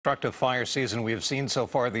Destructive fire season we have seen so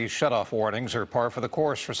far, these shutoff warnings are par for the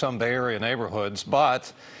course for some Bay Area neighborhoods,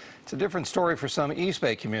 but it's a different story for some East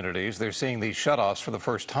Bay communities. They're seeing these shutoffs for the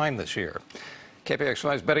first time this year. KPIX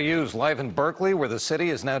 5's Betty Hughes live in Berkeley, where the city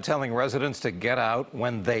is now telling residents to get out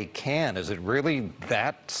when they can. Is it really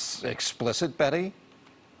that explicit, Betty?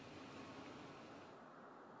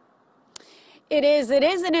 It is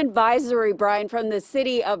an advisory, Brian, from the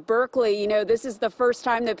city of Berkeley. You know, this is the first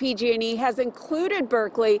time that PG&E has included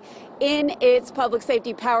Berkeley in its public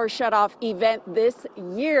safety power shutoff event this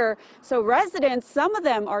year. So residents, some of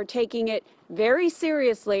them are taking it very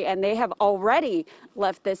seriously, and they have already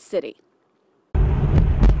left this city.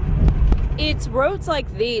 It's roads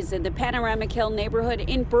like these in the Panoramic Hill neighborhood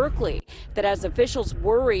in Berkeley that has officials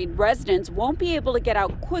worried residents won't be able to get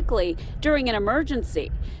out quickly during an emergency.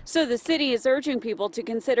 So the city is urging people to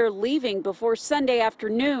consider leaving before Sunday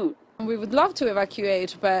afternoon. We would love to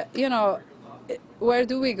evacuate, but, you know, where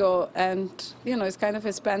do we go? And, you know, it's kind of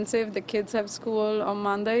expensive. The kids have school on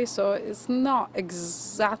Monday, so it's not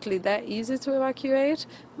exactly that easy to evacuate.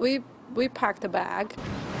 We packed a bag.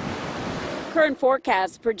 Current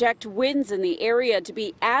forecasts project winds in the area to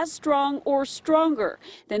be as strong or stronger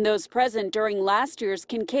than those present during last year's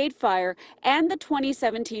Kincaid fire and the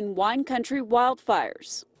 2017 Wine Country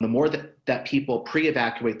wildfires. The more that people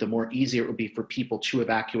pre-evacuate, the more easier it would be for people to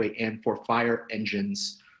evacuate and for fire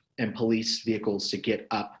engines and police vehicles to get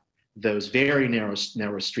up those very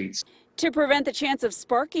narrow streets. To prevent the chance of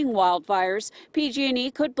sparking wildfires,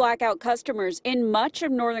 PG&E could black out customers in much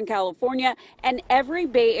of Northern California and every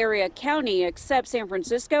Bay Area county except San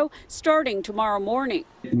Francisco starting tomorrow morning.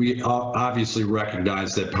 We obviously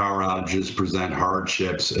recognize that power outages present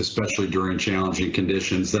hardships, especially during challenging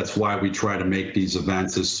conditions. That's why we try to make these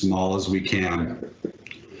events as small as we can.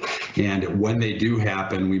 And when they do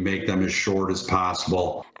happen, we make them as short as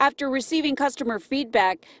possible. After receiving customer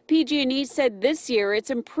feedback, PG&E said this year it's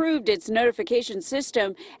improved its notification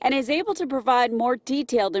system and is able to provide more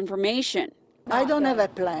detailed information. I don't have a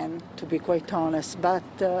plan, to be quite honest, but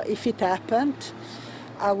if it happened,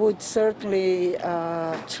 I would certainly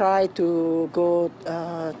try to go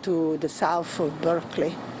to the south of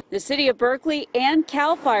Berkeley. The city of Berkeley and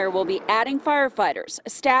CAL FIRE will be adding firefighters,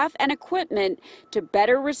 staff, and equipment to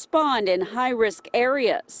better respond in high-risk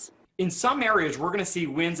areas. In some areas, we're going to see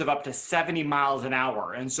winds of up to 70 miles an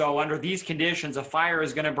hour. And so under these conditions, a fire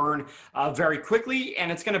is going to burn very quickly,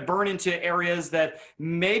 and it's going to burn into areas that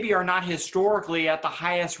maybe are not historically at the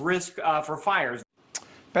highest risk for fires.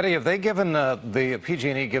 Betty, have they given the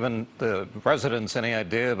PG&E given the residents any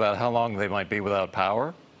idea about how long they might be without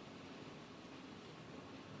power?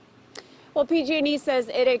 Well, PG&E says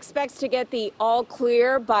it expects to get the all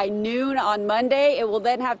clear by noon on Monday. It will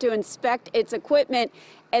then have to inspect its equipment,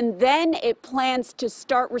 and then it plans to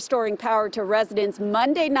start restoring power to residents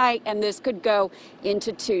Monday night, and this could go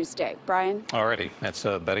into Tuesday. Brian? All righty. That's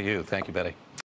Betty Hughes. Thank you, Betty.